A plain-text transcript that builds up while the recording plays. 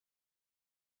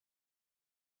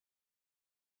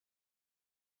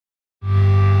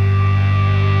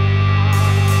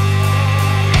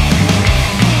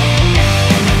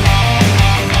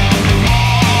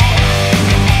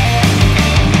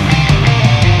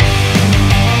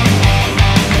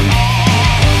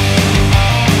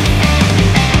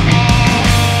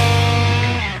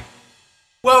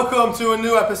welcome to a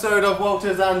new episode of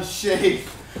Walters and Shieff,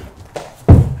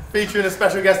 featuring a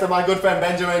special guest of my good friend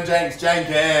Benjamin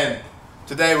Jenkins.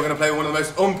 Today we're going to play one of the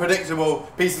most unpredictable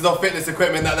pieces of fitness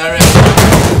equipment that there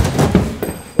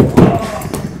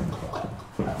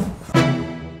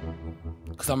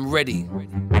is. Cause I'm ready,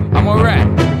 I'm alright,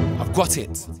 I've got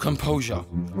it, composure.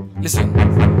 Listen,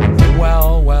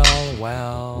 well, well,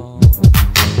 well,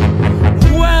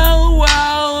 well, well,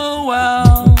 well, well,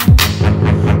 well,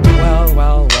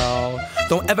 well.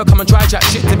 Don't ever come and try chat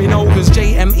shit to me, no, cause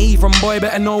JME from boy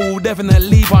better know will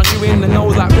definitely punch you in the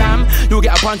nose like Blam. You'll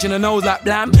get a punch in the nose like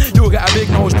Blam. You'll get a big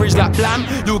nose bridge like Blam.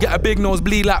 You'll get a big nose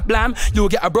bleed like Blam. You'll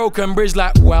get a broken bridge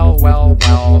like well, well,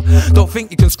 well. Don't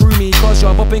think you can screw me cause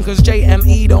you're bopping, cause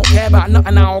JME don't care about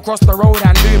nothing. I'll cross the road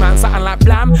and do man something like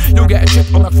Blam. You'll get a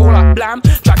trip on the floor like Blam.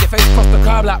 Drag your face across the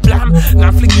curb like Blam.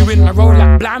 Now fling you in the road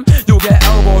like Blam. You'll get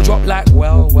elbow drop like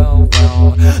well, well,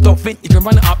 well. Don't think you can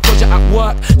run it up cause you're at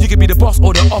work. You could be the boss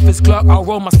or the office clerk. I'll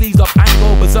roll my sleeves up and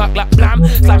go berserk like Blam.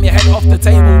 Slam your head off the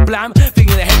table, Blam. Fling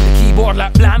your head to the keyboard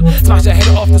like Blam. Smash your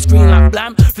head off the screen like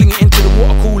Blam. Fling it into the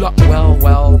water cooler, well,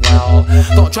 well, well.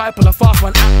 Don't try pull a fast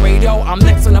one at radio. I'm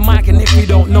next on the mic and if you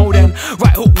don't know then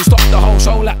right hook will stop the whole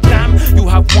show like Blam. You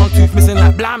have one tooth missing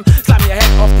like Blam. Slam your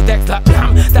head off the deck like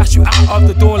Blam. Dash you out of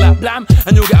the door like Blam.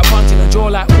 And you'll get a punch in the jaw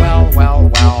like well, well,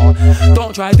 well.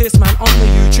 Don't try this man on the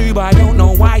YouTube. I don't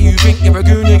know why you think you're a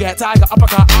goon. You get tiger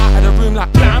uppercut out of the room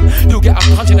like Blam. You'll get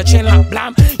a punch in the chin like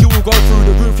Blam. You will go through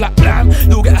the roof like Blam.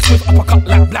 You'll get a swift uppercut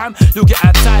like Blam. You'll get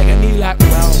a tiger knee like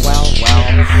well, well,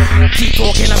 well. Keep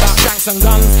talking about shanks and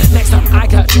guns. Next time I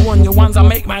catch you on your ones, I'll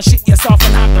make man shit yourself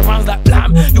and have the runs like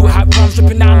Blam. You will have runs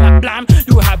dripping down like Blam.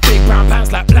 You will have big brown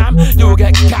pants like Blam. You will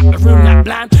get kicked out the room like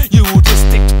Blam. You will just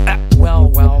stick to that well,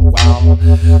 well, well.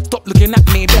 Stop looking at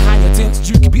me behind your tints.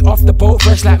 You could be off the boat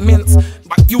fresh like mince,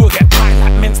 but you will get pie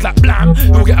like mince like Blam.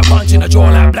 You will get a punch in the jaw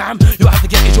like Blam. You have to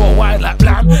get your jaw wide like